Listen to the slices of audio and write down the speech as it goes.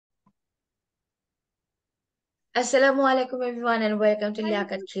Assalamu alaikum everyone and welcome to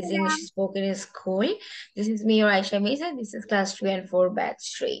Liakat Walaikum Kids English salam. Spoken in School. This is me, Aisha Misa. This is class 3 and 4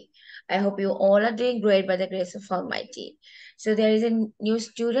 Batch-3. I hope you all are doing great by the grace of Almighty. So there is a new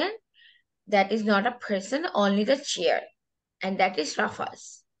student that is not a person, only the chair, and that is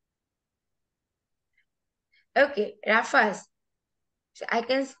Rafas. Okay, Rafas. So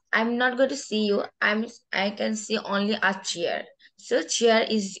I'm not going to see you. I can see only a chair. So chair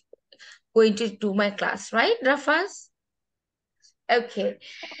is going to do my class, right, Rafas? Okay.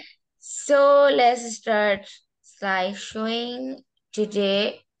 So let's start slide showing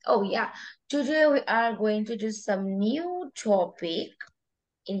today. Oh yeah, today we are going to do some new topic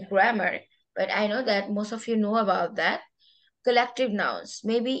in grammar, but I know that most of you know about that. Collective nouns.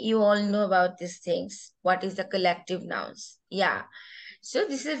 Maybe you all know about these things. What is the collective nouns? Yeah. So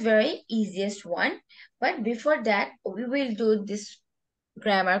this is very easiest one. But before that, we will do this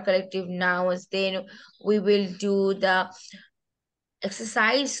grammar collective nouns. Then we will do the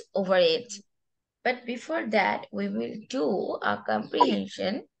exercise over it. But before that, we will do a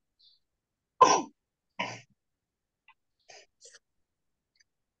comprehension.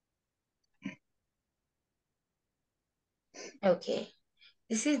 Okay,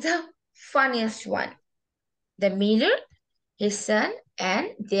 this is the funniest one. The miller, his son, and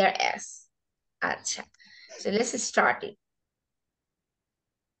their ass. Acha. So let's start it.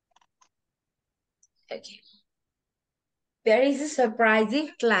 Okay. There is a surprising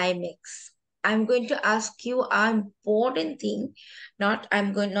climax. I'm going to ask you an important thing. Not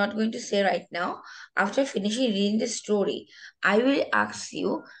going to say right now. After finishing reading the story, I will ask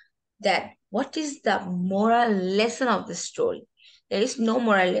you that what is the moral lesson of the story. There is no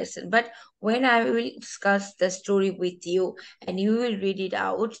moral lesson, but when I will discuss the story with you and you will read it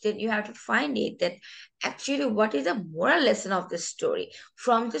out, then you have to find it that actually what is the moral lesson of the story.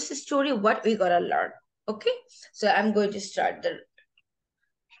 From this story, what we gotta learn. Okay, so I'm going to start the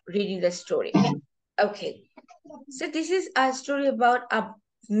reading the story. Okay, so this is a story about a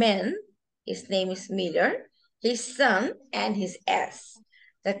man. His name is Miller, his son and his ass.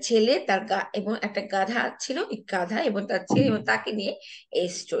 তার ছেলে তার এবং একটা গাধা ছিল, এই গাধা এবং তার ছেলে এবং তাকে নিয়ে এই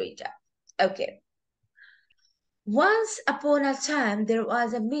স্টোরিটা। ওকে। Once upon a time there was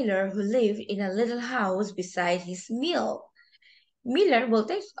a miller who lived in a little house beside his mill. Miller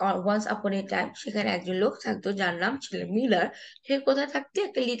বলতে ওয়ান্স আপন এ টাইম সেখানে একজন লোক থাকতো যার নাম ছিল মিলার। সে কোথায় থাকতো?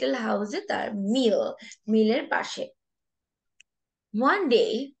 একটা লিটল হাউসে, তার মিলের পাশে। One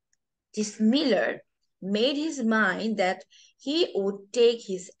day this miller made his mind that he would take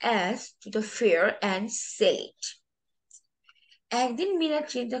his ass to the fair and sell it. একদিন মিলার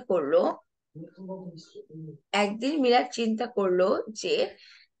চিন্তা করলো যে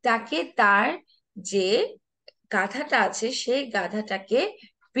তাকে তার যে গাধাটা আছে সেই গাধাটাকে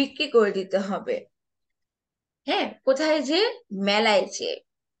বিক্রি করে দিতে হবে। হ্যাঁ, কোথায়? যে মেলায় যে।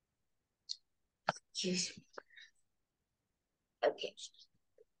 Okay.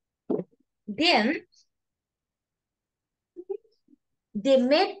 Then they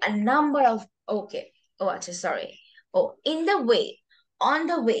made a number of okay. ও আচ্ছা, sorry. O in the way, on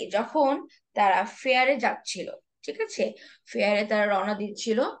the way, যখন তারা ফেয়ারে যাচ্ছিল, ঠিক আছে, ফেয়ারে তারা রওনা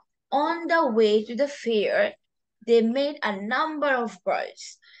দিচ্ছিল। On the way to the fair they made a number of birds.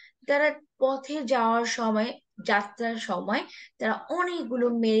 তারা পথে যাওয়ার সময়, যাত্রার সময় তারা অনেকগুলো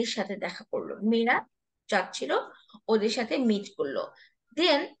মেয়ের সাথে দেখা করলো। মেয়েরা যাচ্ছিল, ওদের সাথে মিট করলো।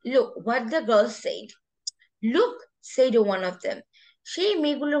 দেন look what the girls said. Look, said one of them. সেই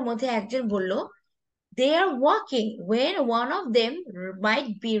মেয়েগুলোর মধ্যে একজন বলল, দে are walking when one of them might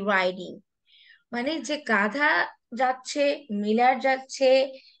be riding. মানে যে গাধা যাচ্ছে, মিলার যাচ্ছে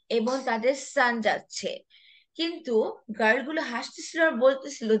এবং তাদের সান যাচ্ছে। কিন্তু গার্লগুলো হাসতেছিল আর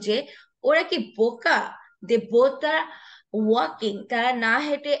বলতেছিল যে ওরা কি বোকা? দে বোথ তারা ওয়াকিং, তারা না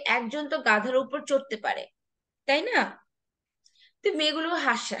হেঁটে একজন তো গাধার উপর চড়তে পারে, তাই না? তো মেয়েগুলো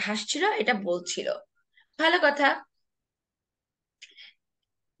হাসছিল, এটা বলছিল। ভালো কথা।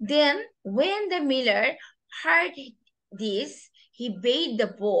 Then, when the miller heard this, he bade the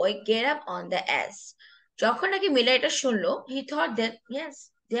boy get up on the ass. যখন নাকি মিলার এটা শুনলো, he thought that yes,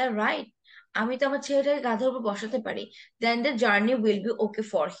 they are right. আমি তো আমার ছেলেটাকে গাধার উপর বসাতে পারি। Then the journey will be okay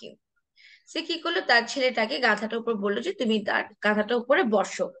for him. সে কি করলো? তার ছেলেটাকে গাধাটার উপর বললো যে তুমি তার গাধাটার উপরে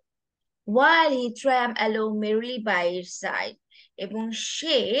বসো। While he tramped along merrily by its side. এবং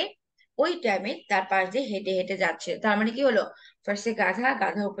সে ওই টাইমে তার পাশ দিয়ে হেঁটে হেঁটে যাচ্ছে। তার মানে কি হলো? ফার্স্টে গাধা,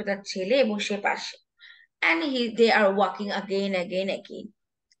 গাধার উপর তার ছেলে এবং সে পাশে। And they are walking again.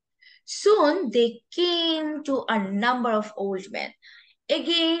 Soon they came to a number of old men.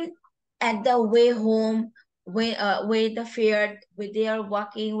 Again, at the way home, when the fair when they are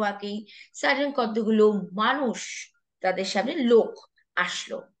walking sudden কতগুলো মানুষ তাদের সামনে লোক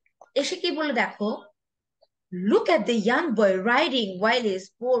আসলো এসে কি বলে দেখো look at the young boy riding while his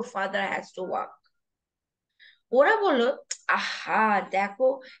poor father has to walk ওরা বললো আহা দেখো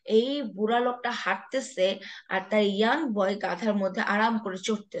এই বুড়া লোকটা হাঁটতেছে আর তার ইয়াং বয় গাধার মধ্যে আরাম করে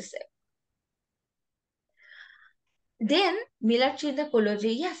চড়তেছে দেন মিলার চিন্তা করলো যে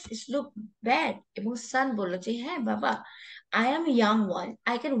ইয়াস ইটস লুক ব্যাড এবং সান বললো যে হ্যাঁ বাবা I am young one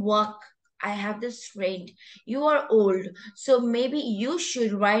I can walk I have the strength. You are old, so maybe you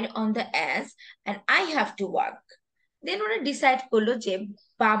should ride on the ass and I have to walk. দেন ওরা decide করলো যে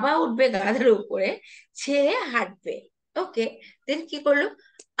বাবা উঠবে গাধার উপরে ছেড়ে হাঁটবে ওকে দেন কি করলো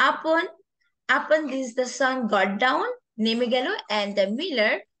আপন আপন this the sun got down নেমে গেল and the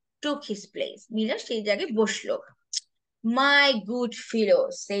Miller took his place Miller সেই জায়গায় বসলো মাই গুড ফিলো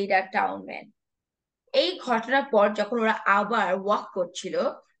সেই দ্য টাউনম্যান এই ঘটনার পর যখন ওরা আবার ওয়াক করছিল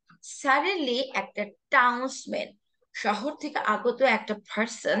সাডেনলি একটা টাউন্সম্যান শহর থেকে আগত একটা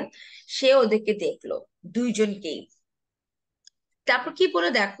পার্সন সে ওদেরকে দেখলো দুইজনকেই তারপর কি বলে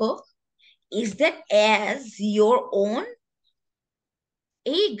দেখো is that as your own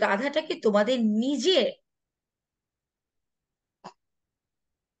এই গাধাটাকে তোমাদের নিজের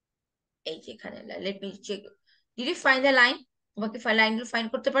এই যেখানে let me check did you find the line তোমাকে লাইনগুলো ফাইন্ড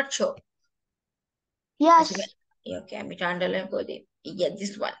করতে পারছো Yes. ওকে আমি এটা আন্ডারলাইন করে দিই yeah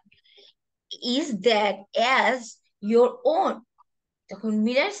this one is that as your own তখন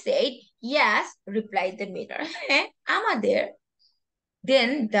mirror shed yes replied the mirror হ্যাঁ আমাদের দেন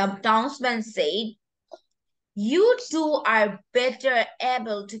the টাউন্সম্যান shed you two are better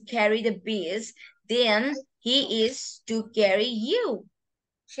able to carry the beast than he is to carry you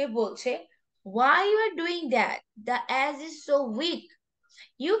সে বলছে why you are doing that the ass is so weak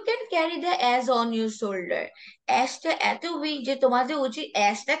you can carry the ass on your shoulder অ্যাসটা এত week যে তোমাদের উচিত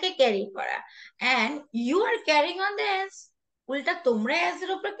অ্যাসটাকে carry করা and you are carrying on the ass উল্টা তোমরা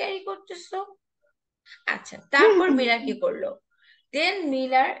অ্যাসের উপর carry করতেছো আচ্ছা তারপর মীরা কি করলো then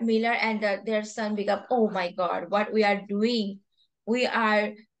Miller and their son become, oh my God, what we are doing. We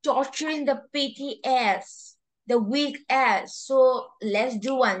are torturing the petty ass, the weak ass. So let's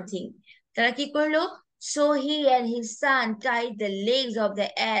do one thing. তারা কি করলো? So he and his son tied the legs of the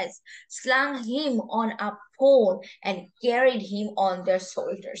ass, slung him on a pole, and carried him on their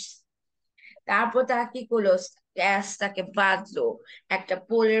shoulders. তারপর তারা কি করলো গ্যাসটাকে বাঁধলো একটা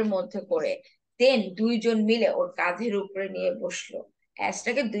পোলের মধ্যে করে দেন দুইজন মিলে ওর কাঁধের উপরে নিয়ে বসলো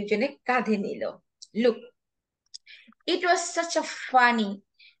অ্যাসটাকে দুইজনে কাঁধে নিল look it was such a funny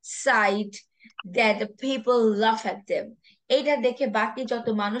sight that the people laugh at them এটা দেখে বাকি যত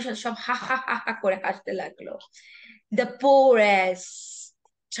মানুষ আছে সব হা হা হা হা করে হাসতে লাগলো the poor ass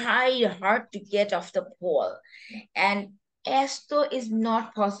tried hard to get off the pole and as though it's not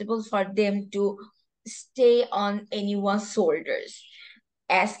possible for them to stay on anyone's shoulders.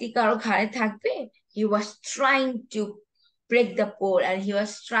 As কি কারো ঘাড়ে থাকবে? He was trying to break the pole and he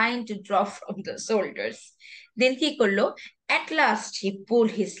was trying to drop from the shoulders. Then কি করলো? At last he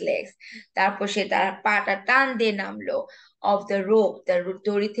pulled his legs. তারপর সে তার পাটা টান দিয়ে নামলো of the rope. তার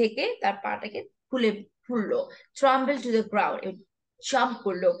দড়ি থেকে তার পাটাকে খুললো. Tumbled to the ground. Jump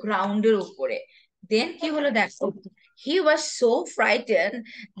করলো গ্রাউন্ডের উপরে দেন কি হলো দেখো he was so frightened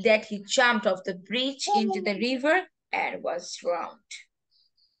that he jumped off the bridge into the river and was drowned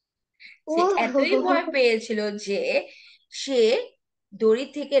সে এতই ভয় পেয়েছিল যে সে দড়ি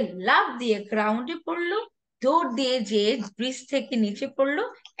থেকে লাফ দিয়ে গ্রাউন্ডে পড়লো দৌড় দিয়ে যে ব্রিজ থেকে নিচে পড়লো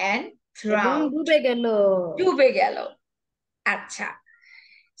and drowned ডুবে গেল আচ্ছা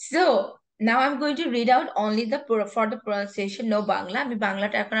so now I'm going to read out only the for the pronunciation no Bangla আমি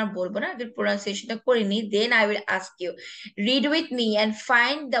বাংলাটা এখন আর বলবো না আগে pronunciationটা করে নি then I will ask you read with me and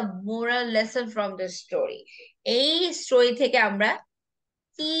find the moral lesson from the story এই story থেকে আমরা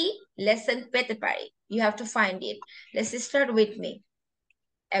কি lesson পেতে পারি you have to find it let's start with me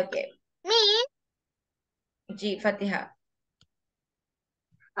okay Me? জি ফাতিহা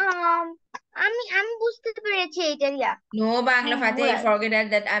আমি বুঝতে পেরেছি এটা Riya no Bangla Fatiha moral. forget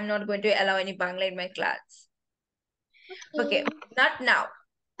that I'm not going to allow any Bangla in my class okay not now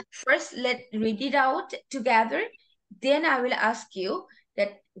first let's read it out together then I will ask you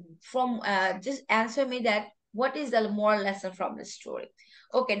that from just answer me that what is the moral lesson from the story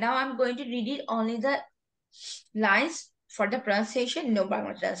okay now I'm going to read it only the lines for the pronunciation no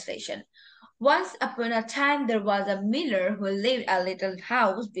Bangla translation once upon a time there was a miller who lived a little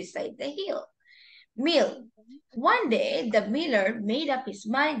house beside the hill Mill. One day, the miller made up his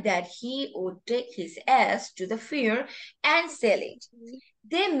mind that he would take his ass to the fair and sell it.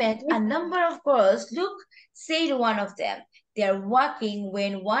 They met a number of girls. Look, said one of them. They're walking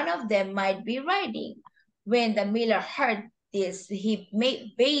when one of them might be riding. When the miller heard this, he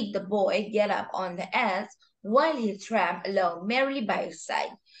bade the boy get up on the ass while he tramped along merrily by his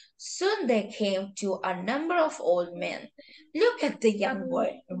side. Soon they came to a number of old men. Look at the young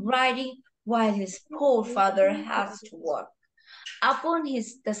boy riding while his poor father has to work. Upon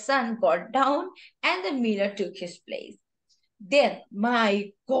the son got down, and the miller took his place. Then,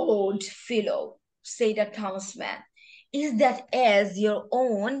 my good fellow, said the townsman, is that as your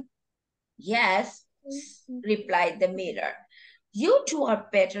own? Yes, replied the miller. You two are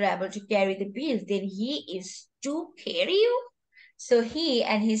better able to carry the beast than he is to carry you. So he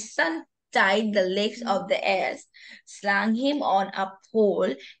and his son tied the legs of the ass, slung him on a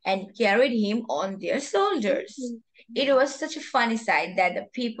pole, and carried him on their shoulders. It was such a funny sight that the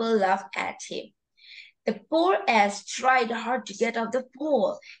people laughed at him. The poor ass tried hard to get off the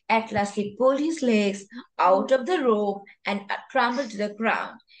pole. At last he pulled his legs out of the rope and crumbled to the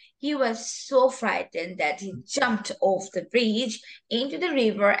ground. He was so frightened that he jumped off the bridge into the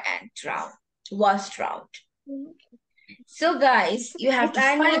river and was drowned. So guys, you have Miss, to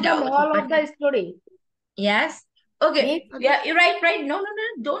I know find the out moral what of the story. Yes. Okay. Miss, Yeah, you're right, right. No, no,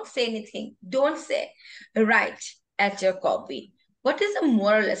 no. Don't say anything. Don't say. Write at your copy. What is the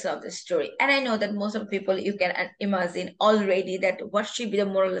moral lesson of the story? And I know that most of the people you can imagine already that what should be the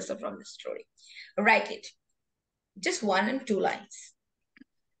moral lesson from the story. Write it. Just 1 and 2 lines.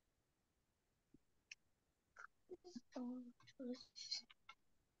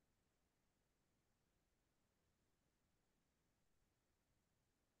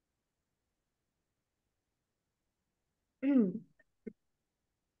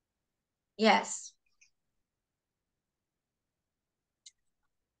 Yes.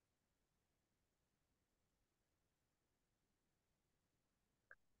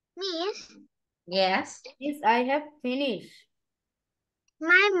 Miss, Yes. Miss, I have finished.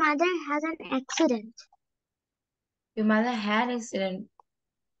 my mother has an accident. Your mother had accident.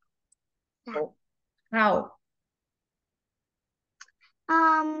 Yeah. Oh, how?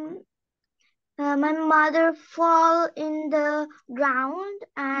 My mother fall in the ground,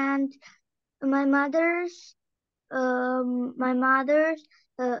 and my mother's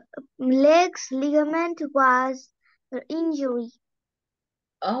legs ligament was injury.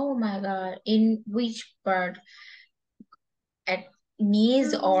 Oh my God. In which part? At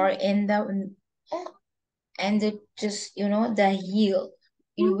knees or in the and it just the heel.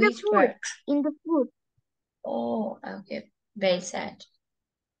 In In the which foot. part? In the foot. Oh, okay. Very sad.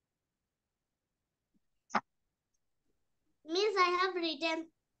 Miss, I have written.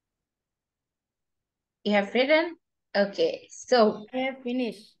 You have written? Okay. So I have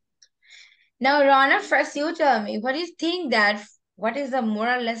finished. now, Rana, first you tell me, what do you think that what is the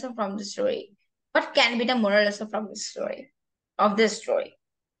moral lesson from the story? What can be the moral lesson from the story? Of this story?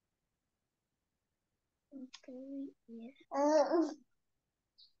 Okay, yes.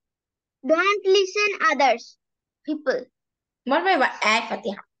 Don't listen others. People. One by one.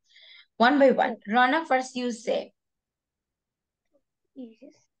 Fatiha. One by one. Rana, first you say.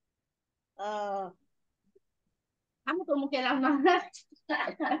 Yes. Kamu kemungkinan banget.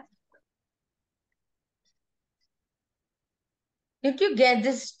 Did you get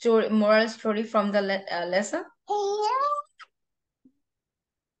this story, moral story from the lesson?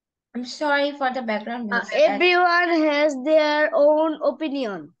 I'm sorry for the background noise. Everyone has their own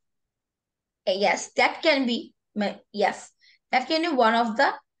opinion. Yes, that can be, yes, that can be one of the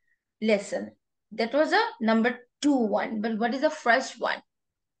lesson. That was a number 2 one. But what is the first one?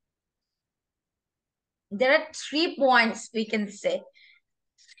 There are 3 points we can say.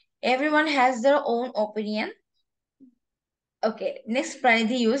 Everyone has their own opinion. Okay, next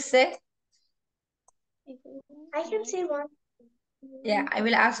Pranidhi, you say. I can say one. Yeah, I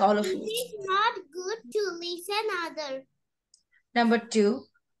will ask all of It you. is not good to listen other. Number 2.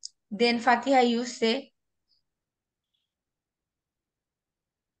 Then Fatiha, you say.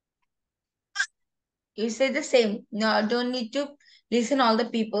 You say the same. No, don't need to listen all the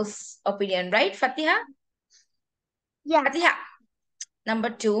people's opinion, right, Fatiha? Yeah. Fatiha. Number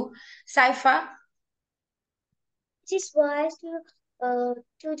 2. Saifa. It is wise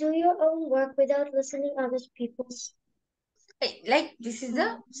to do your own work without listening other people's. Like this is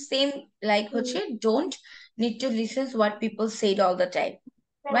the same like Hoche, don't need to listen to what people said all the time,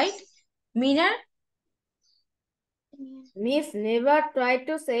 right? Meena, Miss, never try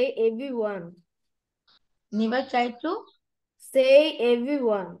to say everyone. never try to Say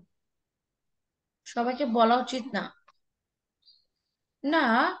everyone. সবাইকে বলা উচিত না। না,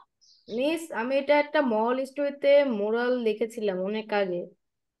 miss, আমি এটা একটা মরাল স্টোরিতে moral লিখেছিলাম অনেক আগে।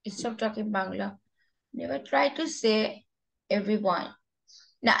 stop talking Bangla. Never try to say everyone.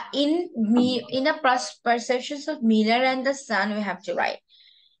 Now, in the perceptions of Miller and the sun, we have to write.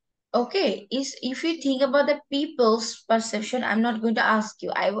 Okay, is if you think about the people's perception, I'm not going to ask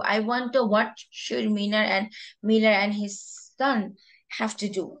you. I want to what should Miller and his son have to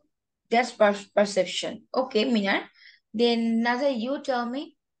do. That's perception. Okay, Miller. Then Nazar, you tell me.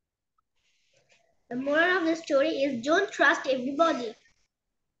 The moral of the story is don't trust everybody.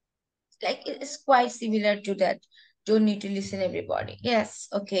 Like it's quite similar to that. Don't need to listen everybody. Yes.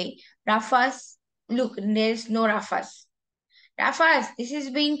 Okay. Rafas. Look, there's no Rafas. Rafas, this has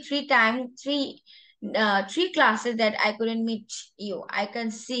been three classes that I couldn't meet you. I can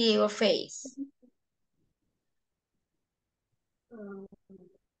see your face.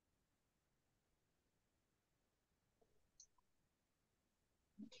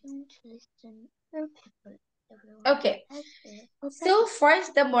 Don't listen to people. Everyone Okay. has their So first,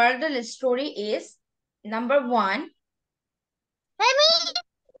 the moral of the story is number one.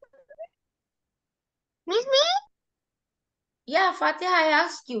 Miss me? Yeah, Fatih, I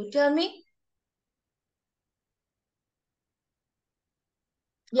ask you. Tell me.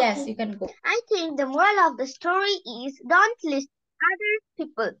 Yes, Okay. you can go. I think the moral of the story is don't listen to other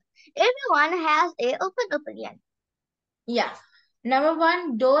people. Everyone has a open opinion. Yeah. Number one,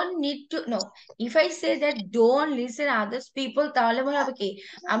 don't need to no. If I say that don't listen others people, তাহলে মনে হবে কি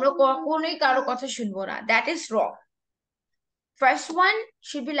আমরা কখনোই কারো কথা শুনবো না. That is wrong. First one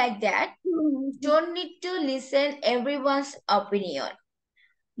should be like that. Don't need to listen everyone's opinion.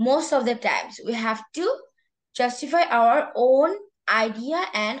 Most of the times we have to justify our own idea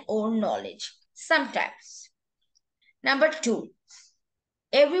and own knowledge. Sometimes. Number two,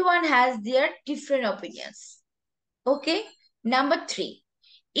 everyone has their different opinions. Okay. Number three,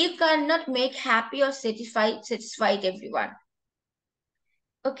 you cannot make happy or satisfied everyone.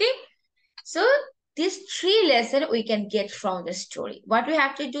 Okay. So these three lessons we can get from the story. What we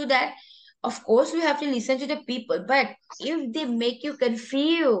have to do that, of course, we have to listen to the people, but if they make you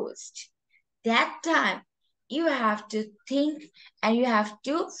confused, that time you have to think and you have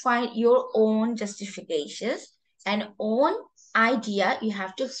to find your own justifications and own idea. You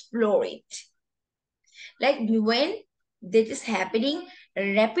have to explore it. Like when that is happening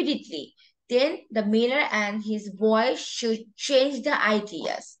repeatedly, then the miller and his boy should change the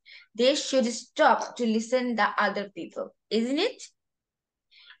ideas. They should stop to listen the other people, isn't it?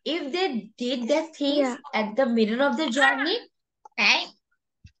 If they did their things at the middle of the journey, and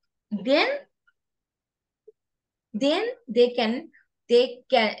then they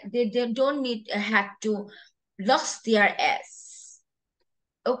don't need have to lost their ass.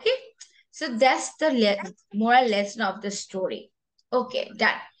 Okay, so that's the moral lesson of the story. Okay,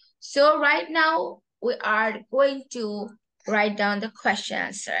 done. So right now we are going to write down the question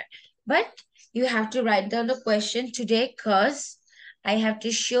answer, but you have to write down the question today because I have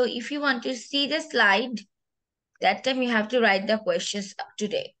to show. If you want to see the slide, that time you have to write the questions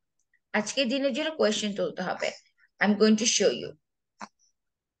today. আজকে দিনের জন্য question তুলতে হবে. I'm going to show you.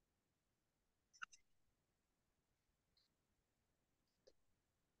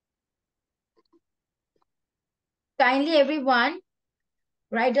 Kindly everyone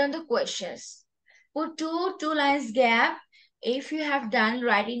write down the questions. Put two lines gap. If you have done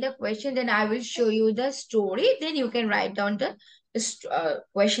writing the question, then I will show you the story. Then you can write down the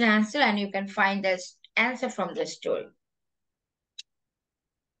question answer and you can find the answer from the story.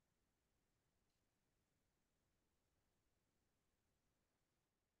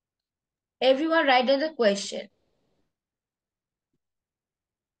 Everyone write down the question.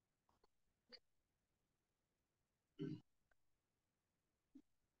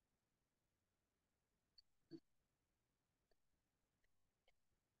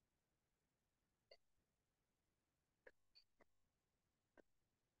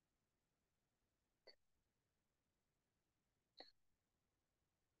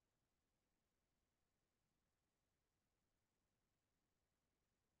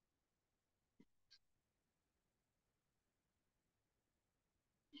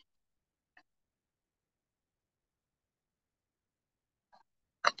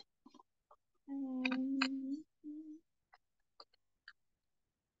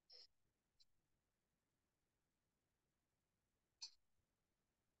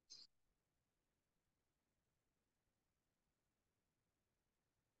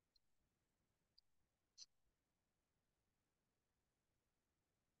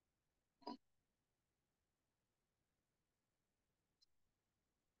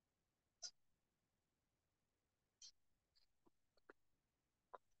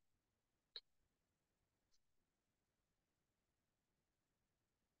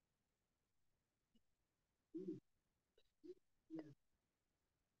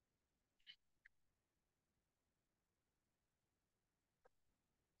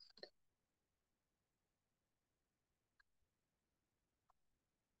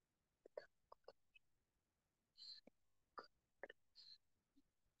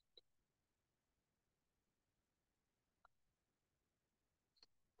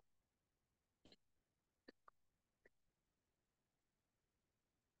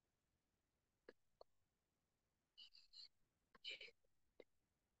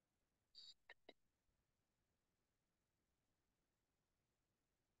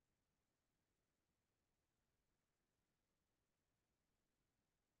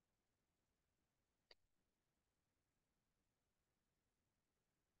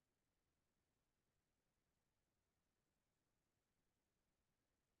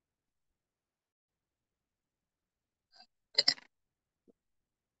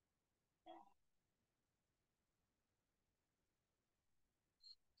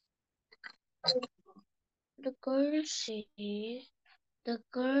 The girl says, the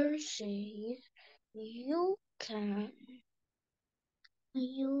girl says, you can,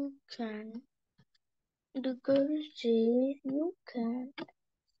 you can. The girl says, you can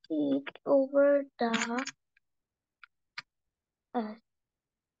sit over the earth.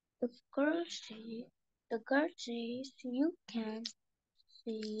 The girl says, you can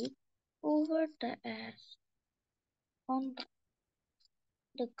sit over the earth. On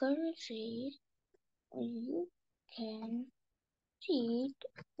the girl says, you can sit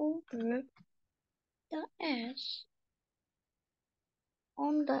over the earth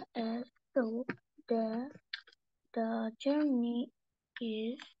on the earth, so the journey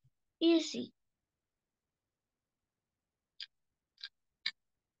is easy.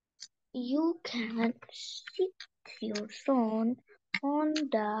 You can sit your son on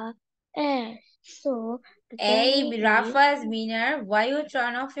the earth, so the Hey, journey is Rafa's winner, why you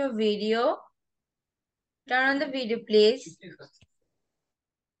turn off your video? Turn on the video, please.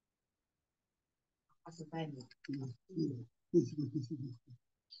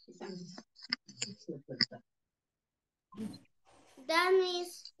 Done,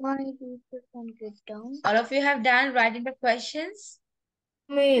 Miss. why did the sun get down? All of you have done writing the questions?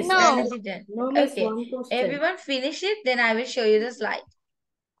 Miss, None No. of you done. no, miss, Okay. one question. Everyone finish it, then I will show you the slide.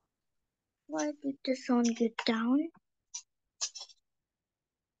 Why did the sun get down?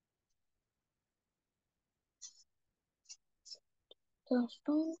 The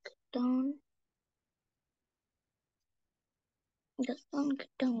sun get down. The sun get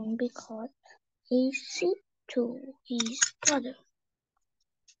down because he said to his father.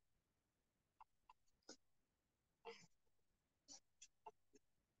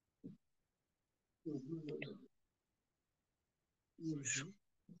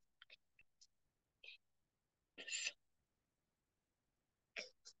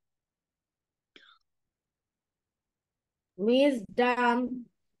 Miss, done.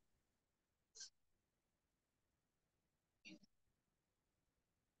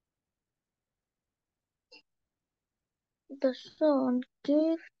 The son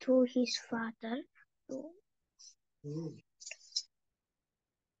gave to his father.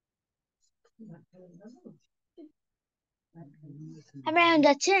 আপনারা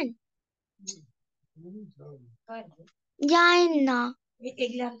যাচ্ছেন? যাই না।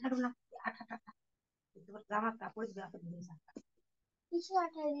 কিসে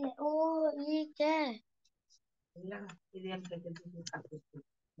আঠা দিয়ে? ও ইটা।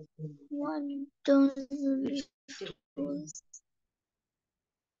 One, two, three,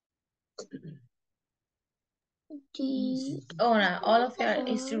 Oh, no, all of you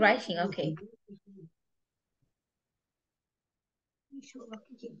are still writing. Okay.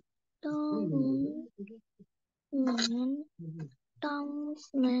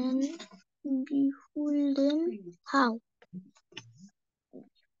 townsmen behold them how?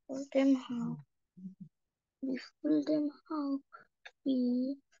 Behold them how? Behold them how?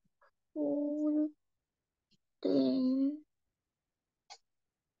 Behold them.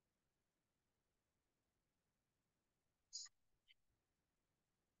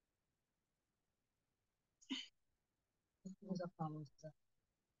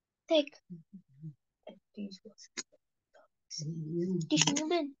 Take. Tissue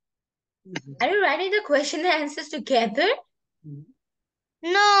bin. Are you writing the question and answers together?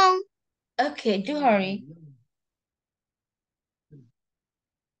 No. Okay, do hurry.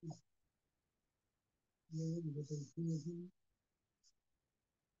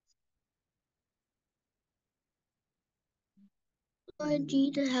 What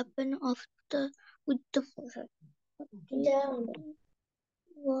did happen with the faucet? What did happen?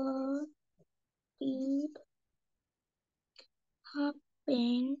 What did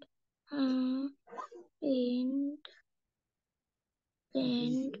happened happened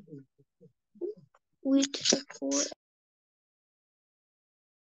with the faucet?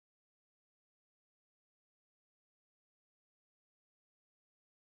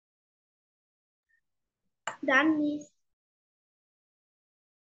 Done, Miss.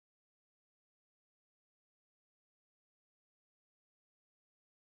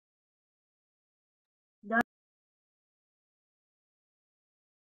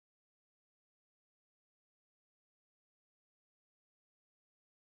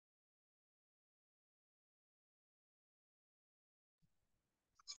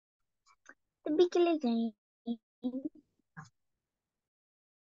 বিকেলে যাই।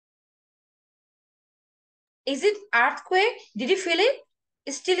 Is it earthquake? Did you feel it?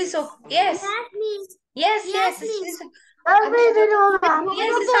 It still is so. Yes. Yes, Miss. Yes, Yes, yes. It Miss. still is. ভূমিকম্প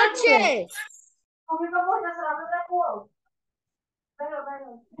it's হচ্ছে। earthquake.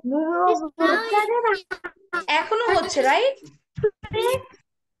 Now it's এখনো হচ্ছে, right?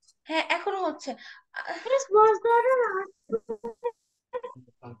 হ্যাঁ, এখনো হচ্ছে। Yes, was that a lot?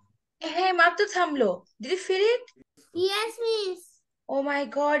 হ্যাঁ, মাত্র থামলো। Did you feel it? Yes, miss. Oh my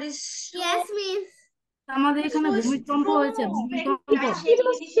God, it's Yes, miss. আমাদের so এখানে ভূমিকম্প হয়েছে, strong. ভূমিকম্প। It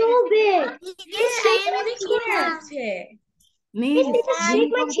was so big. Yes, I am অনেকক্ষণ here. হচ্ছে। Miss, miss they just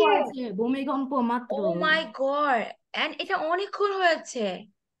shake my ভূমিকম্প chair. আছে, ভূমিকম্প মাত্র। Oh my God, and এটা অনেকক্ষণ হয়েছে।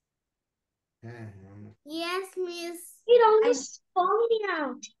 Yes, miss. It I almost falling me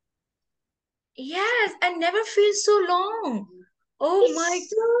out. yes, I never feel so long. Oh my, It's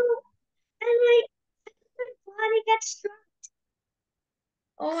so, and my body gets strong.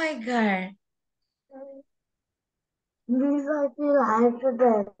 oh my God. This I feel after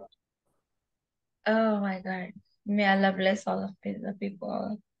that. Oh my God. May Allah bless all of the people.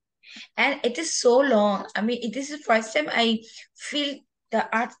 And it is so long. I mean, it is the first time I feel the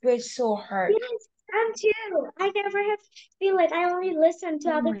earthquake so hard. Yes, I'm too. I never have feel like I only listen to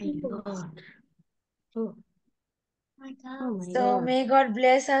Oh other my people. God. Oh, My oh God. my So God. may God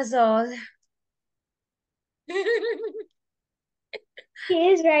bless us all. He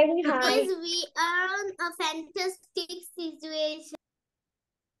is riding high. Miss, we are on a fantastic situation.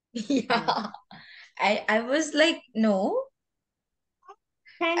 Yeah. I was like, no.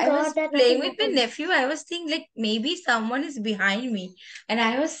 Thank I was God that playing nothing with my happened. nephew. I was thinking like maybe someone is behind me. And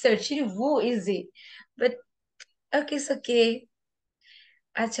I was searching who is it. But okay, it's okay.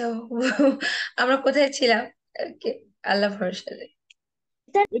 আচ্ছা আমরা কোথায় ছিলাম? ওকে, আল্লাহ ভরসা।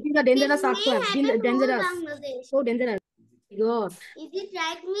 It is a Miss, dangerous may earthquake. happen whole Dangerous. Bangladesh. So dangerous. God. Is it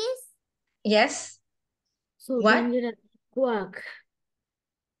right, miss? Yes. So What? dangerous. Quack.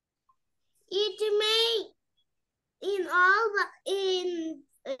 It may in all in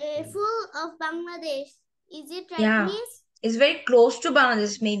full of Bangladesh. Is it right, Yeah. miss? It's very close to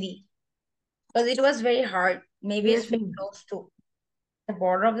Bangladesh, maybe. Because it was very hard. Maybe it's Yes, very miss. close to the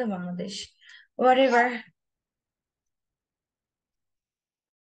border of the Bangladesh. Whatever.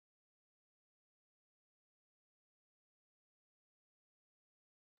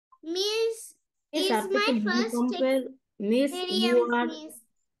 Miss, Miss, it's আপনি my কি first ভূমিকম্পের miss you experience, R miss.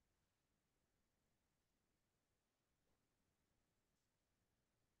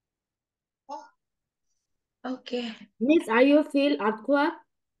 Okay. Miss are you feel earthquake?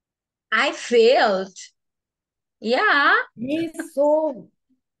 I failed. Yeah. Miss so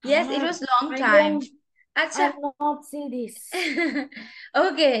Yes, it was long I time. don't Acha. I not see this.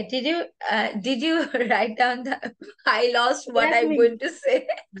 Okay. Did you write down the I lost what Yes, I'm miss. going to say?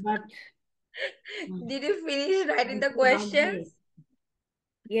 But Did you finish I writing the so questions?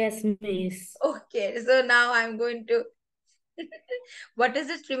 ugly. Yes, miss. Okay, so now I'm going to what is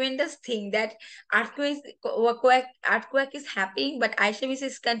the tremendous thing that earthquake is happening, but Aisha Miss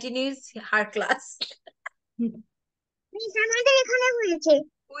is continues her class. Miss, আমাদের এখানে হয়েছে।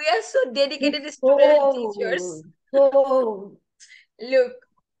 We are so dedicated It's student and teachers. so Look,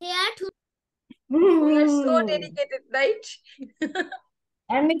 Here to we are so Hmm. dedicated, right?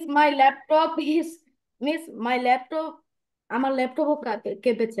 And miss my laptop is miss my laptop আমার ল্যাপটপও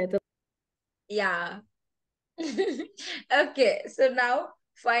কেঁপেছে তো। Yeah. Okay, so now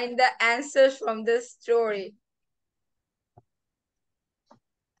find the answers from this story.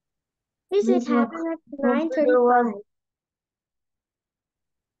 Miss, it happened at 9:35.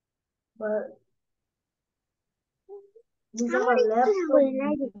 But আমারই তো বলে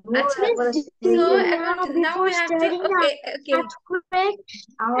নাই। Acha. Miss, do So you know now we before have to starting the okay, okay. earthquake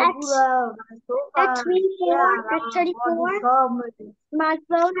at 3:04 at 34, my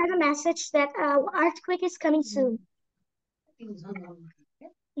phone has a message that earthquake is coming soon.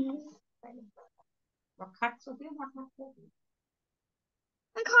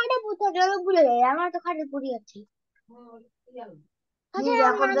 খাটে পুতো জল ভুলে যায় আমার তো খাটে পুরি আছে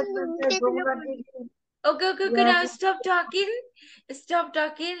Okay, now stop talking. Stop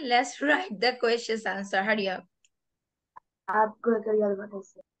talking. Let's write the questions answer. Hurry up.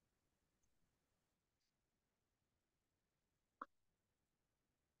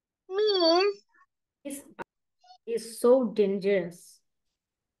 Miss, This is so dangerous.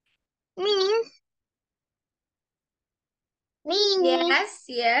 miss, Yes,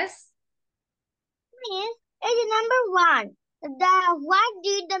 yes. miss, is number 1. What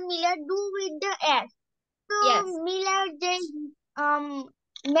did the miller do with the egg? So Yes. miller যে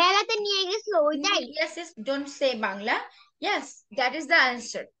মেলাতে নিয়ে গেছিল ওইটাই Yes, don't say Bangla. Yes, that is the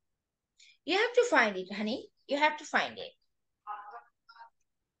answer. You have to find it, honey. You have to find it.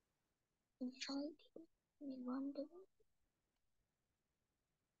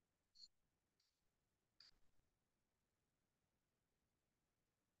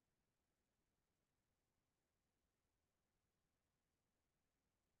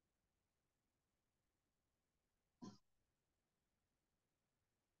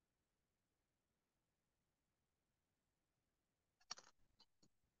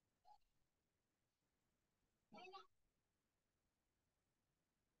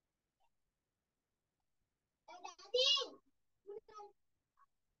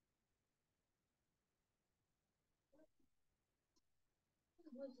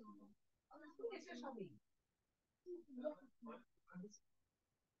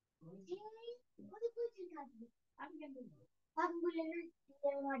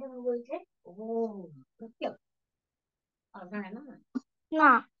 না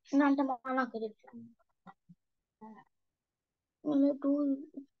নামটা মানা করে দিলাম do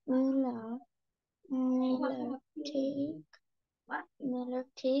Mila Miller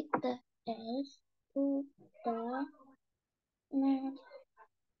take the S to the net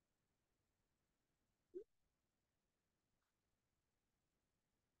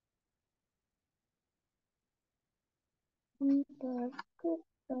the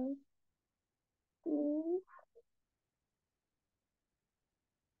crystal to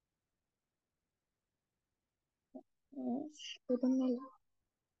S to the Mela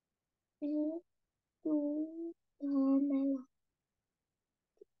to the Mela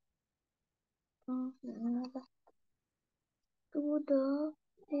to the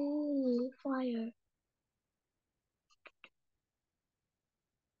fire.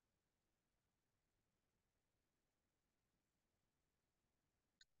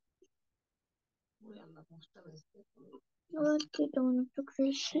 Let's get on to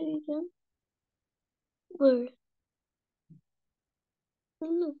creation. Bird.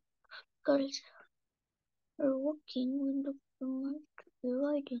 Look, girls are walking with the front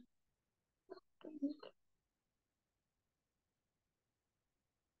riding.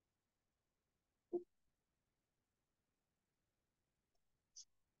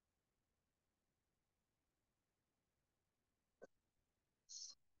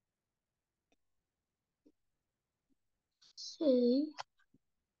 Say,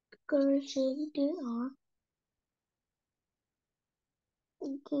 girls say they are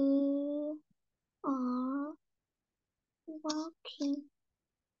walking.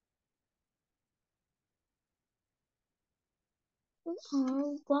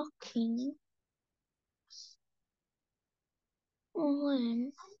 Walking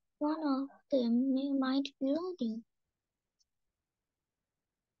when one of them might be riding,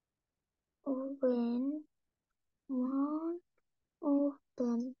 or when one of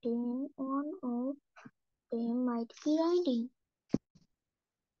them might be riding.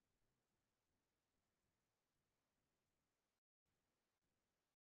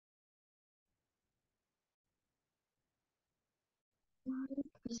 Might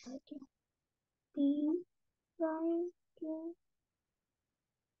be riding. Be riding.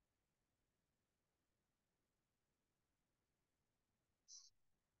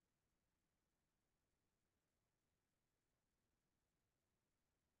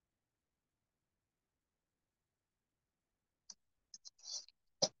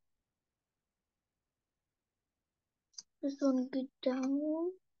 This one get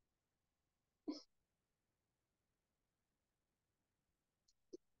down.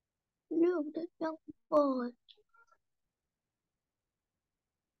 Look, that young boy.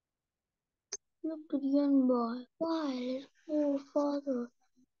 Look, the young boy. Why his poor father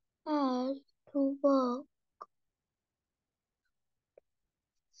has to work.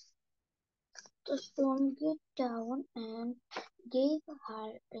 The stone get down and gave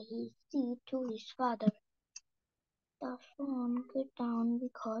her his seat to his father. The stone get down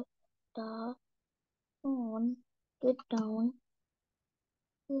because the stone get down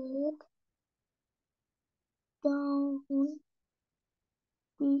get down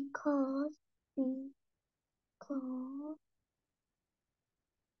because because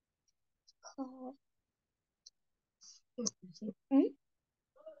hmm?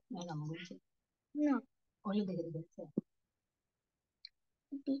 No,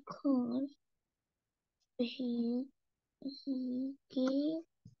 because he gave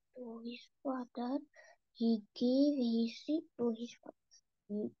to his father. He gave his seat to his father.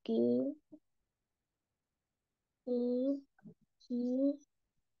 He gave his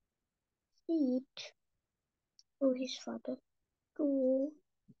seat to his father. To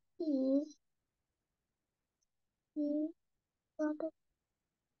his father.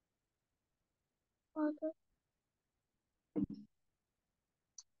 Father.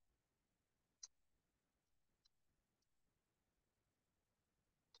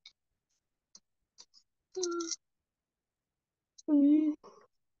 Mm,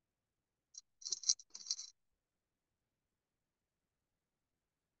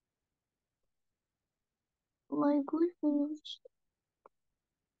 my goodness.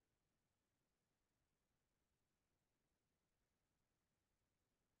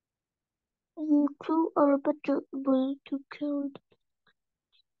 You two are better able to kill.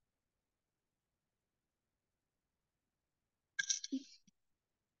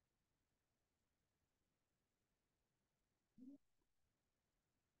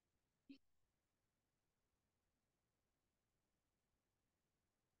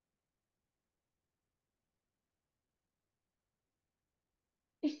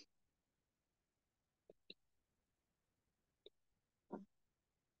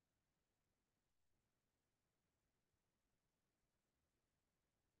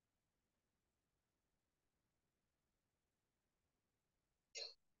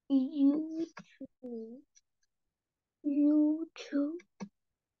 you two, you two,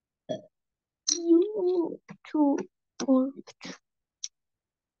 you two, or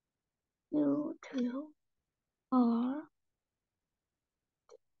you two are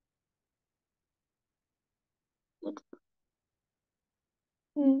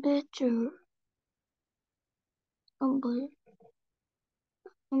better, able,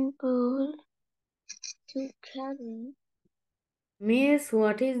 able to carry Miss,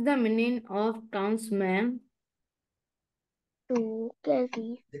 what is the meaning of townsman? to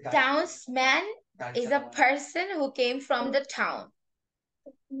carry Townsman is a person who came from the town.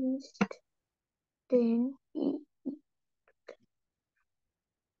 east, then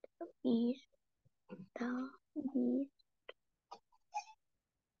east, the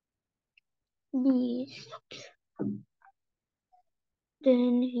beast,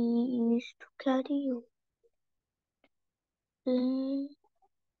 then he is to carry you. Then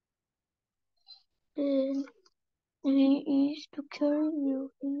he is to carry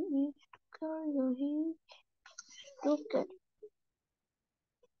you. He is to carry you. He is to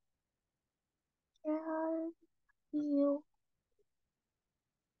carry you.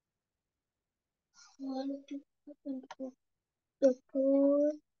 One, two, and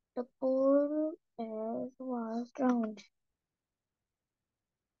four. The poor as was drowned.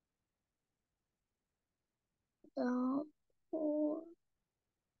 The poor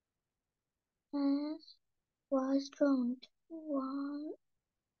as was drowned. Was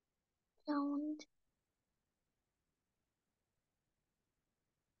drowned.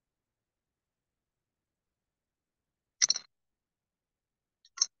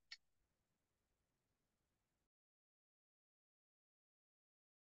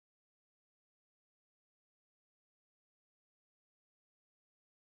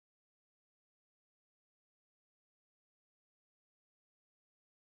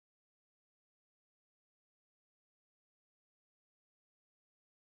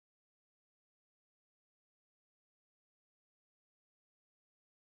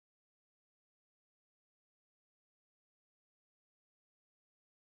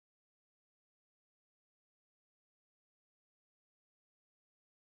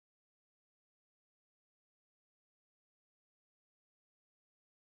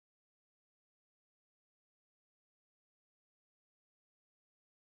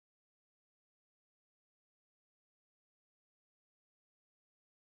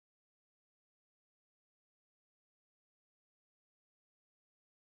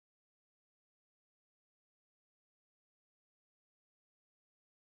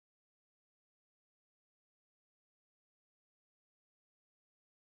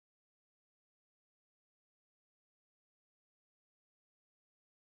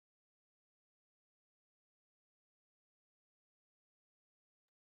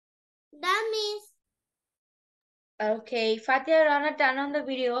 Done, Miss. Okay, Fatia, Rana, turn on the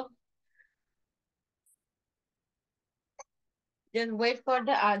video. Just wait for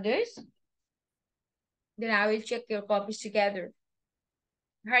the others. Then I will check your copies together.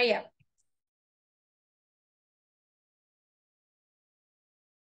 Hurry up.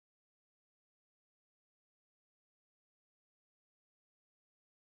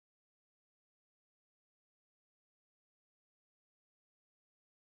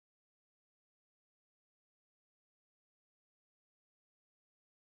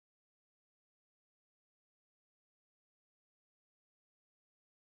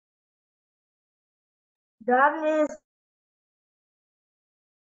 Done, Miss.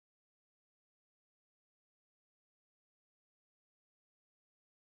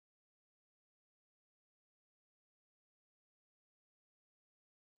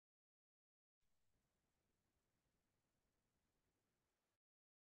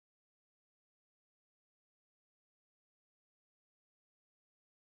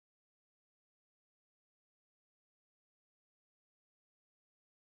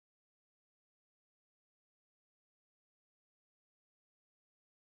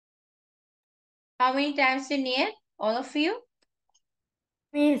 How many times you need? All of you?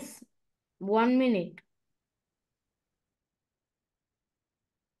 Miss, 1 minute.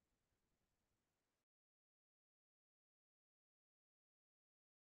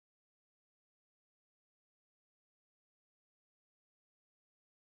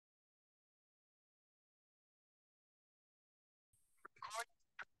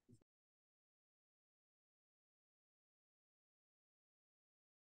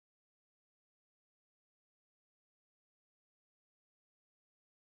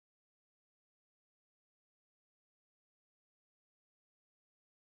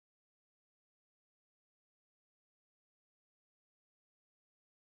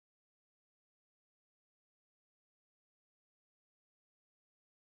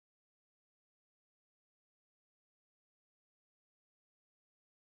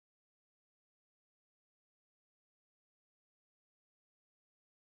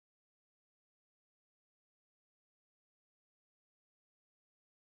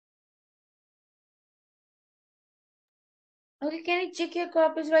 Okay, can you check your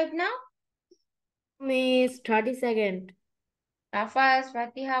copies right now? Miss, 30 seconds. Rafas,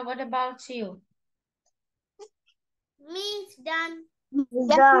 Fatiha, what about you? Miss done.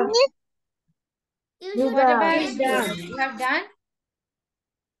 Done. You You should What done. about Miss, you? done. You have done?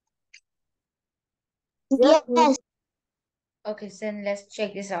 Yes. Okay, so then let's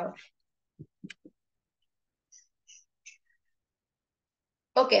check this out.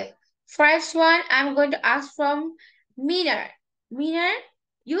 Okay, first one I'm going to ask from Meenar. Meenar,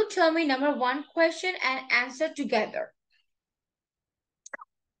 you tell me number one question and answer together.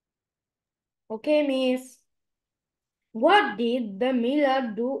 Okay, Miss. What did the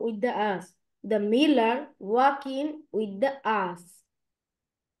miller do with the ass? The miller walking with the ass.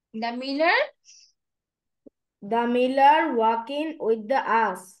 The Miller The miller walking with the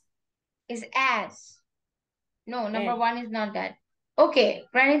ass. is as. No, number Ass. one is not that. Okay,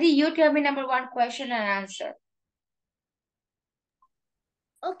 Pranidhi, you tell me number one question and answer.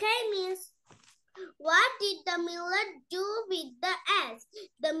 Okay, Miss. What did the miller do with the ass?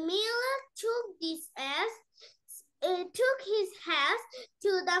 The miller took his ass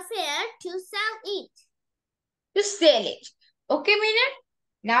to the fair to sell it. To sell it. Okay, Meenar?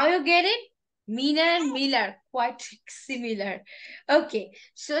 Now you get it? Meenar and Miller, quite similar. Okay,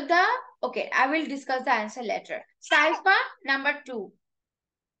 so I will discuss the answer later. Saifa, number two.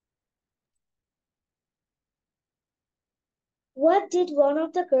 What did one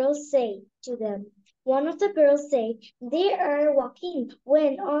of the girls say to them? One of the girls said, "They are walking."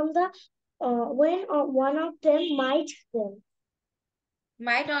 When one of them might them.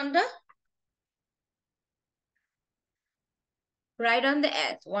 Might on the right on the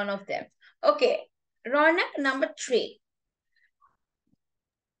edge, one of them. Okay, Ronak, number three.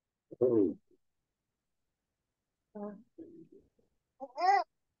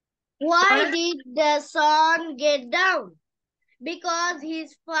 Why Ronak, did the son get down? Because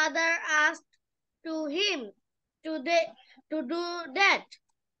his father asked to him to, to do that.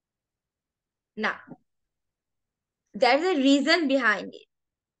 now, there's a reason behind it.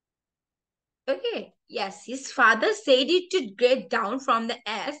 Okay, yes, his father said it to get down from the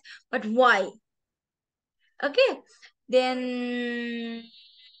ass, but why? Okay, then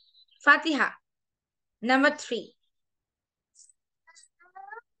Fatiha, number three.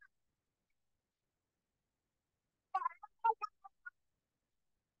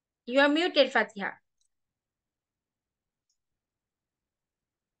 You are muted, Fatiha.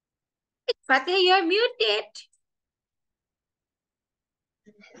 Fatiha, you are muted.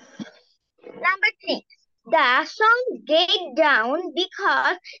 Number 3. The son get down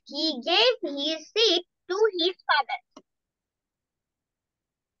because he gave his seat to his father.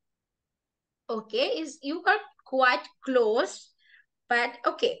 Okay, you got quite close, but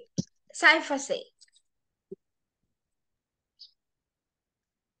okay. Saifa say.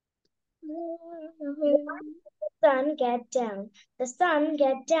 Son get down. The son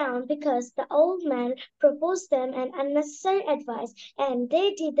get down because the old man proposed them an unnecessary advice, and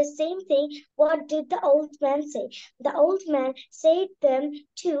they did the same thing. What did the old man say? The old man said them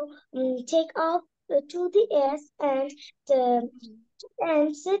to take off to the ass and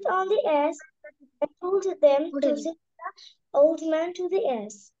sit on the ass, and told them to sit the old man to the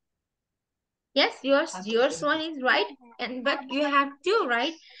ass. Yes, yours one is right, and but you have to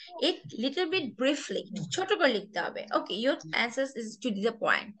write it little bit briefly. ছোট করে লিখতে হবে. Okay, your answers is to the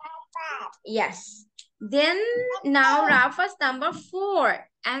point. Yes. Then now Rafa's number 4.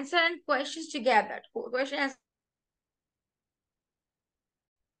 Answer and questions together. Question answer.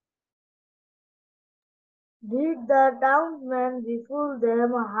 Did the townsman befool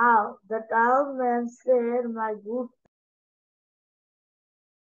them how? The townsman said, "My good."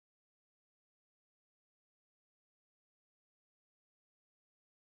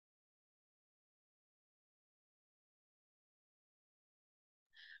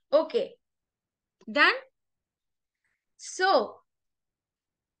 Okay. Done? So,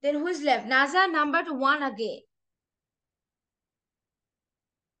 then who's left? Naza, number 1 again.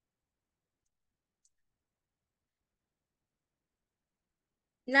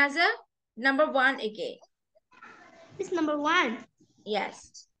 Naza, number 1 again. It's number 1.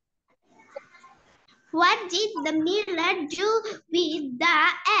 Yes. What did the miller do with the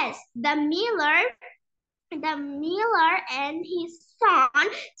ass? The miller and his son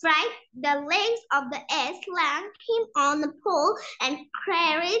tied the legs of the ass, slung him on a pole, and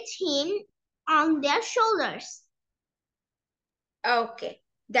carried him on their shoulders. Okay,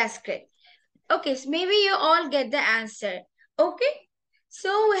 that's great. Okay, so maybe you all get the answer. Okay,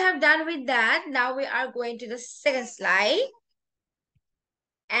 so we have done with that. Now we are going to the second slide.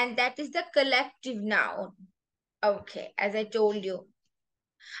 And that is the collective noun. Okay, as I told you.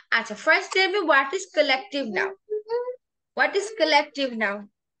 Acha, first tell me what is collective noun? What is collective noun?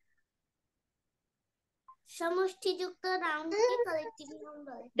 সমষ্টিযুক্ত নাউনকে collective noun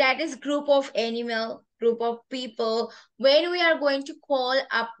বলে। That is group of animal, group of people. When we are going to call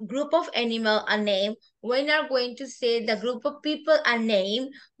a group of animal a name, when we are going to say the group of people a name,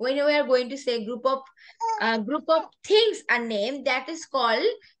 when we are going to say group of things a name, that is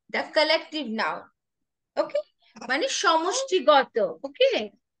called the collective noun. Okay, মানে সমষ্টিগত. Okay.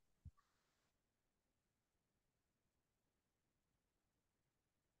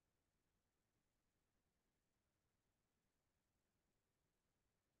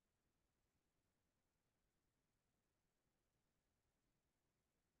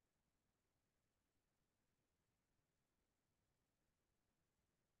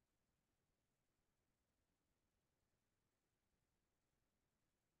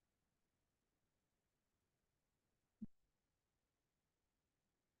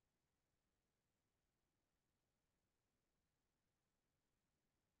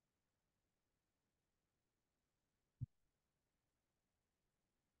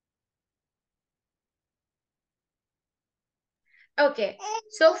 Okay,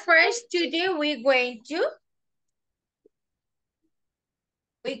 so first today we're going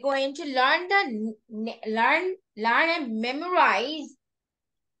to learn learn and memorize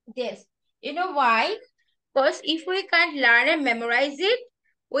this. You know why? Because if we can't learn and memorize it,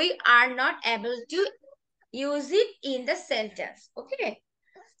 we are not able to use it in the sentence. Okay,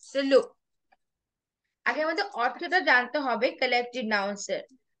 so look, আগে আমাদের অর্থটা জানতে হবে collective nouns এর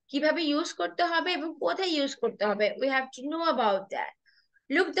কিভাবে use করতে হবে এবং কোথায় ইউজ করতে হবে. We have to know about that.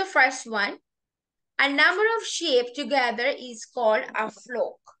 Look, the first one. A number of sheep together is called a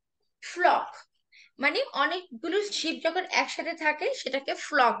flock. Flock মানে অনেকগুলো শিপ যখন একসাথে থাকে সেটাকে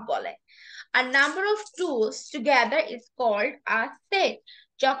ফ্লক বলে. A number of tools together is called a set.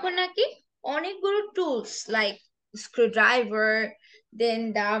 যখন নাকি অনেকগুলো tools like screwdriver, then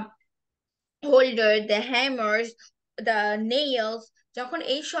the holder, the hammers, the nails, যখন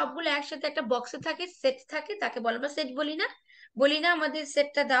এই সবগুলো একসাথে একটা বক্সে থাকে, সেট থাকে, তাকে বলে আমরা সেট বলি না? বলি না আমাদের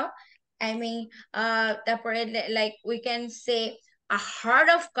সেটটা দাও? I mean, তারপরে like we can say a herd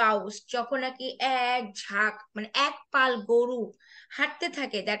of cows, যখন নাকি এক ঝাঁক মানে এক পাল গরু হাঁটতে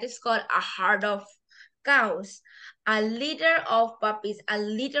থাকে, that is called a herd of cows. A litter of puppies, a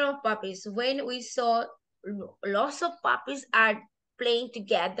litter of puppies, when we saw lots of puppies are playing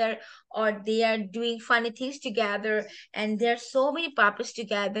together or they are doing funny things together and there are so many puppies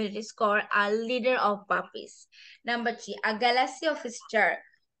together, it is called a litter of puppies. Number 3, a galaxy of stars,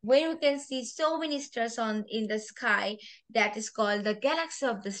 when we can see so many stars in the sky, that is called the galaxy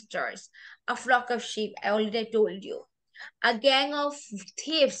of the stars. A flock of sheep, I already told you. A gang of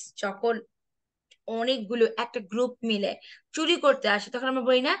thieves, যখন অনেকগুলো একটা group মিলে চুরি করতে আসে তখন আমরা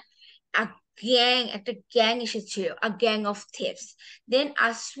বলি না a gang, একটা গ্যাং এসেছিল, a gang of thieves. Then a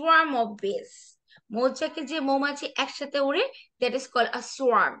swarm of bees, মৌচাকে যে মৌমাছি একসাথে ওড়ে, that is called a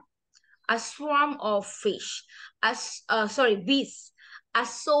swarm. A swarm of fish, sorry, bees. A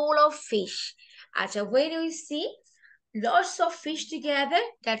soul of fish. আচ্ছা, when we see lots of fish together,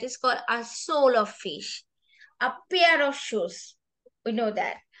 that is called a soul of fish. A pair of shoes, we know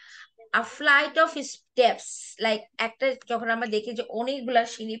that. A flight of steps, like একটা যখন আমরা দেখি যে অনেকগুলা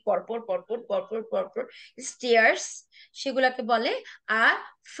সিঁড়ি পরপর পরপর পরপর পরপর স্টেয়ার্স, সেগুলাকে বলে a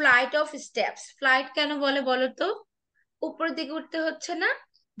flight of steps. Flight কেন বলে বলো তো? উপরের দিকে উঠতে হচ্ছে না,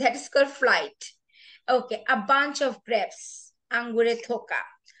 that is called flight. Okay, a bunch of grapes, আঙ্গুরের থোকা.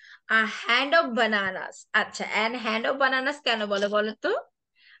 A hand of bananas, আচ্ছা, and hand of bananas কেন বলে বলো তো?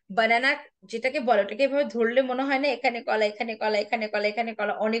 বানানা যেটাকে বলে ওটাকে এভাবে ধরলে মনে হয় না এখানে কলা, এখানে কলা, এখানে কলা, এখানে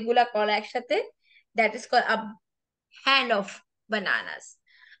কলা, অনেকগুলা কলা একসাথে, that is called a hand of bananas.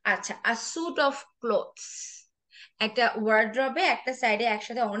 আচ্ছা, আ স্যুট অফ ক্লোথস, একটা ওয়ার্ড্রবে একটা সাইডে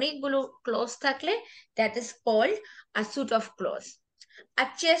একসাথে অনেকগুলো ক্লোথস থাকলে that is called a sweet of clothes. A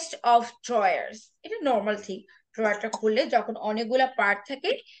chest of drawers, এটা নর্মাল থিং, ড্রয়ারটা খুললে যখন অনেকগুলা পার্ট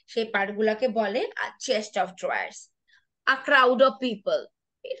থাকে সেই পার্ট গুলাকে বলে আ chest of drawers. A crowd of people,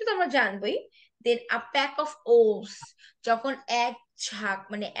 এটা তো আমরা জানবোই. দেন a pack of wolves, যখন এক ঝাঁক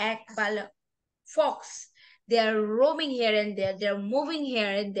মানে এক পাল fox, they are roaming here and there, they are moving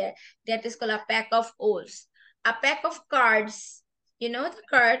here and there, that is called a pack of wolves. A pack of cards, you know the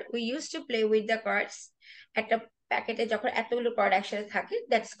card we used to play with the cards, একটা প্যাকেটে যখন এতগুলো card একসাথে থাকে,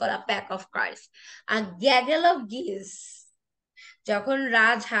 that's called a pack of cards. A gaggle of geese, যখন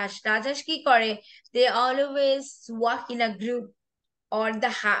রাজহাঁস কি করে, they always walk in a group. Or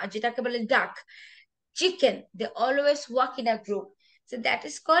the যেটাকে বলে duck, chicken, they always walk in a group. So that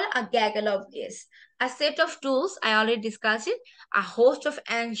is called a gaggle of geese. A set of tools, I already discussed it, a host of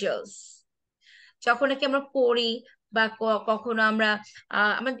angels. যখন নাকি আমরা পড়ি বা কখনো আমরা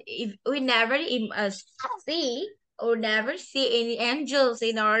we never see or never see any angels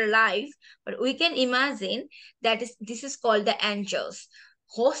in our life, but we can imagine that is this is called the angels.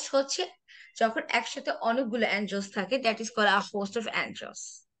 Host হচ্ছে যখন একসাথে অনেকগুলো angels থাকে, that is called a host of angels.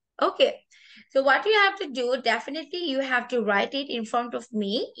 Okay, so what you have to do, definitely you have to write it in front of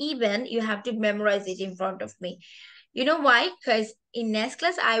me, even you have to memorize it in front of me. You know why? Because in next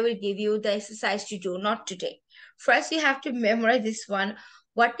class, I will give you the exercise to do, not today. First, you have to memorize this one.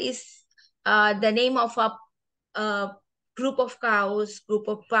 What is the name of a group of cows, group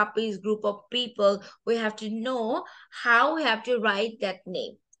of puppies, group of people? We have to know how we have to write that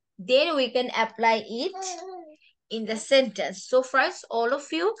name. Then we can apply it in the sentence. So first, all of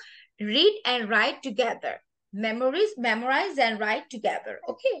you read and write together. Memorize and write together.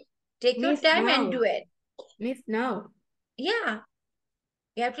 Okay. Take your Miss, time and now. do it. Miss, now. Yeah.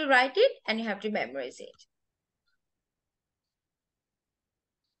 You have to write it and you have to memorize it.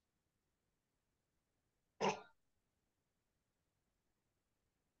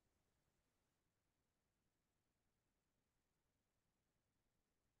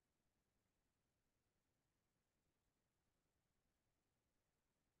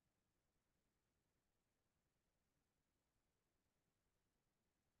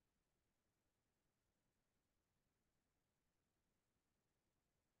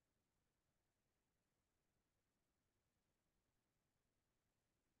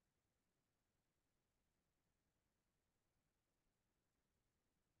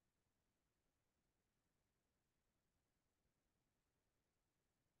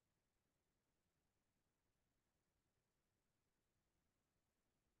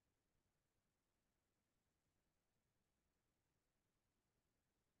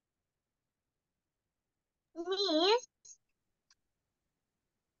 Miss,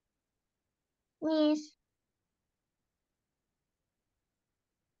 Miss,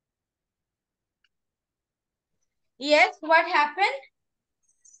 Yes, what happened?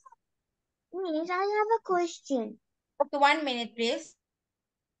 Miss, I have a question. Okay, 1 minute, please.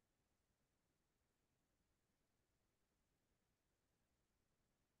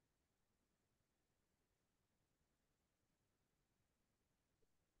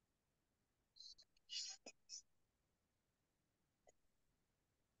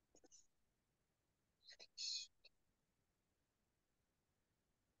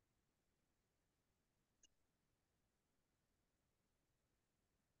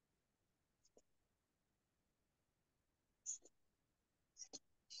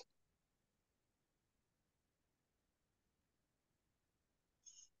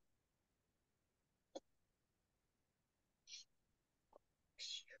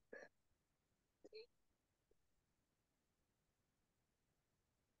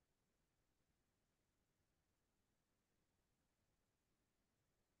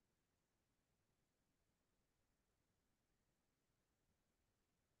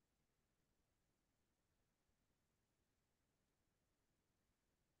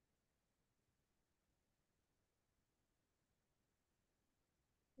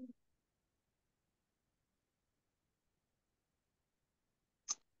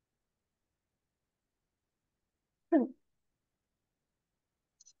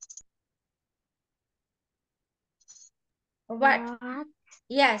 What? What?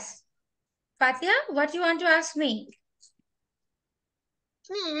 Yes. Fatia, what you want to ask me?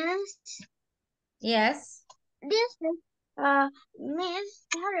 Miss, Yes. this is, Miss,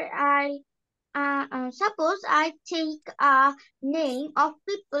 suppose I take a name of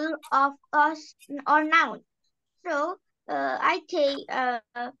people of us or noun. So, I take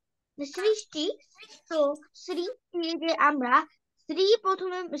সৃষ্টি। তো সৃষ্টি যে আমরা স্ত্রী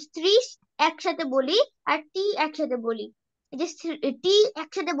প্রথমে স্ত্রী একসাথে বলি আর টি একসাথে বলি। এই যে টি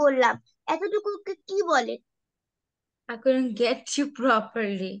একসাথে বললাম, এতটুকুকে কি বলে? I couldn't get you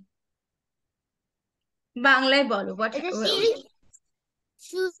properly. বাংলায় বলো। What? এই যে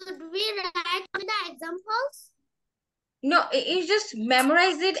Should we write the examples? No, you just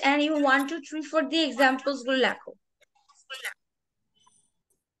memorize it and you 1, 2, 3, 4 the examples গুলো লেখো।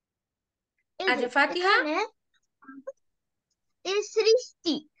 আচ্ছা ফাতিহা, এখানে এই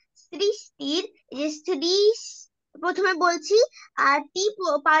সৃষ্টি সৃষ্টির যে স্ত্রী প্রথমে বলছি আর টি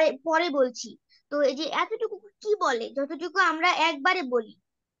পরে বলছি। তো এই যে এতটুকু কি বলে, যতটুকু আমরা একবারে বলি?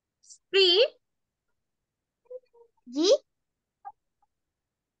 স্ত্রী। জি,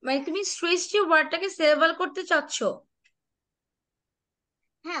 মানে তুমি সৃষ্টি ওয়ার্ডটাকে সিলেবল করতে চাচ্ছ?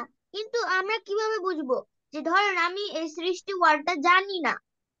 হ্যাঁ, কিন্তু আমরা কিভাবে বুঝবো? যে ধরেন আমি এই সৃষ্টি ওয়ার্ডটা জানি না,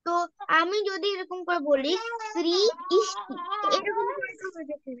 তো আমি যদি এরকম করে বলি শ্রী ইষ্টি, এরকম করে তো হয়ে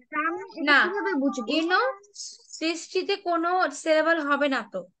যাচ্ছে না। তা আমি এটা না, কিভাবে বুঝবো? ইউ নো, সৃষ্টিতে কোনো সিলেবল হবে না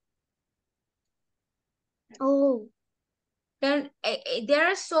তো, ও, কারণ there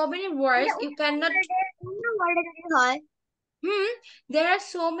are so many words you cannot. অন্য ওয়ার্ডে যদি হয়। There are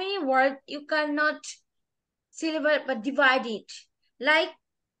so many words you cannot syllable but divide it, like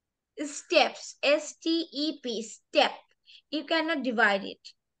steps, step, step, you cannot divide it.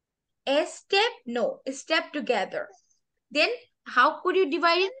 A step, no, step together. Then how could you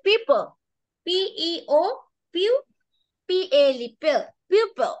divide it? People, peo, pew, pale,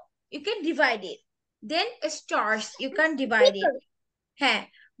 pupil, you can divide it. Then stars, you can divide it. Huh.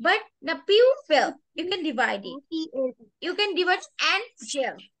 But the pupil, you can divide it. You can divide and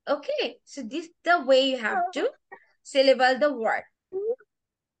gel. Okay, so this is the way you have to syllable the word.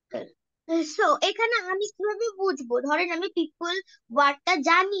 So এখানে আমি কিভাবে বুঝবো? ধরেন আমি people ওয়ার্ডটা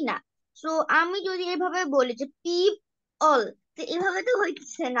জানি না, so আমি যদি এভাবে বলি যে পিপ অল, তো এভাবে তো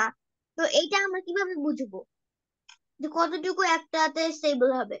হইতেছে না। তো এইটা আমরা কিভাবে বুঝবো যে কতটুকু একটাতে স্টেবল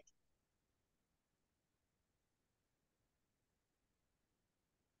হবে?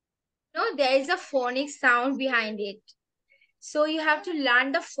 No, there is a phonic sound behind it. So you have to learn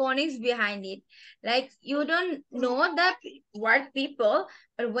the phonics behind it. Like you don't know the word people,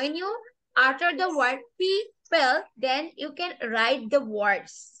 but when you utter the word people, then you can write the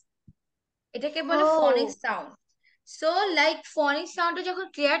words. এটাকে বলে phonic ও, sound. So like phonic sound যখন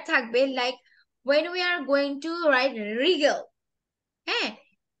clear থাকবে, like when we are going to write regal,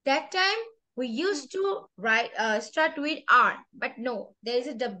 that time we used to write start with R, but no, there is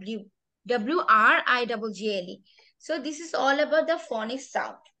a W, WRIGGLE. So this is all about the phonic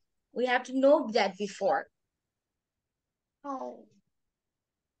sound. We have to know that before. O.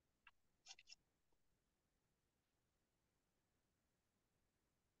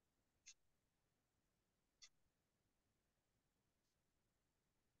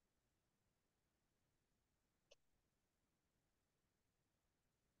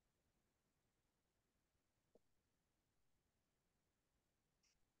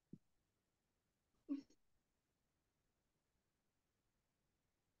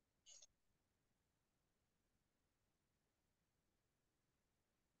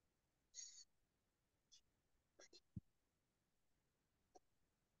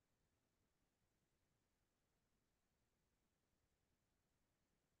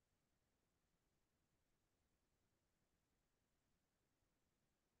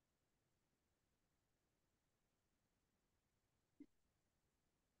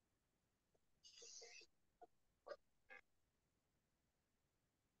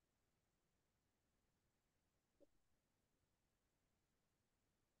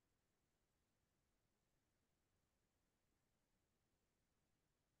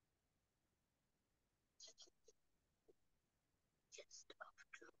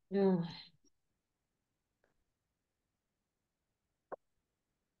 Ah,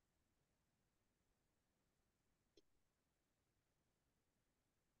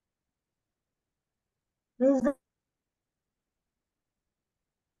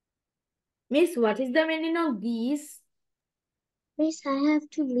 Miss, what is the meaning of this? Miss, I have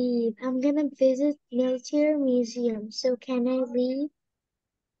to leave. I'm gonna visit Military Museum, so can I leave?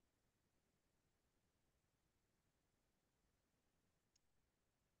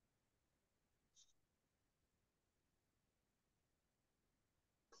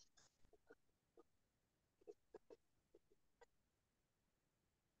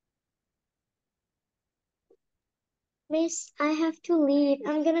 Miss, I have to leave.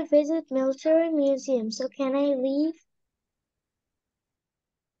 I'm gonna visit Military Museum, so can I leave?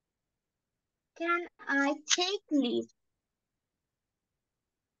 Can I take leave?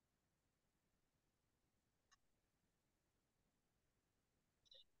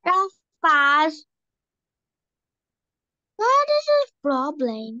 Fast. What is his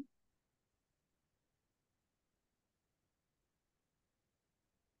problem?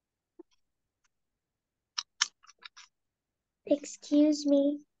 Excuse me,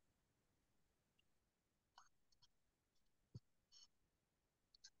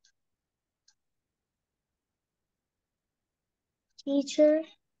 teacher.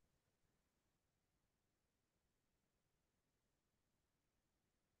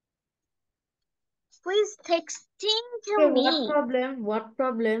 Who is texting Okay, to what me? problem? What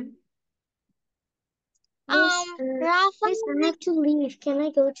problem? Miss, Miss, I have to leave. Can I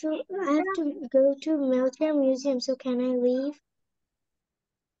go to? I have to go to Military Museum. So can I leave?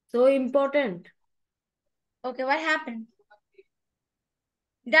 So important. Okay, what happened?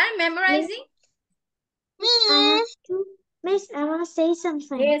 Done Miss, memorizing? I have to, Miss, I want to say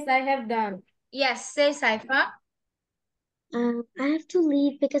something. Yes, I have done. Yes, say Saifa. I have to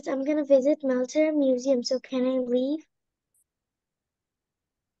leave because I'm gonna visit Melter Museum. So can I leave?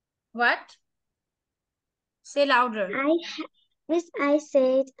 What? Say louder. Miss, I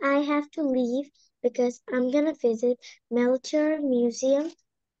said I have to leave because I'm gonna visit Melter Museum.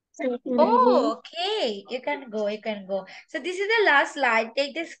 So can I leave? Oh, okay. You can go. You can go. So this is the last slide.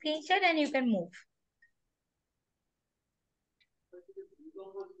 Take the screenshot and you can move.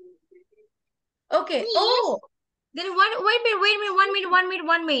 Okay. Oh, then wait a minute,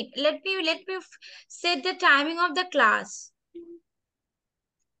 1 minute. Let me set the timing of the class.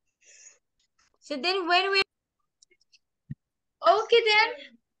 So then when we okay then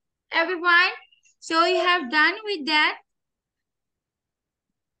everyone. So you have done with that.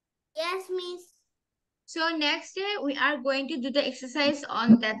 Yes, Miss. So next day we are going to do the exercise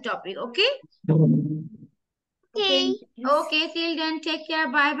on that topic. Okay. Okay. Okay. Till then, take care.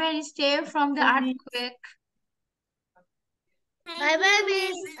 Bye bye and stay from the earthquake. Bye bye,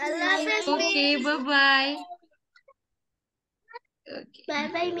 Miss. I love you, Okay. Miss. Bye bye. Okay. Bye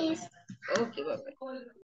bye, Miss. Okay. Bye bye.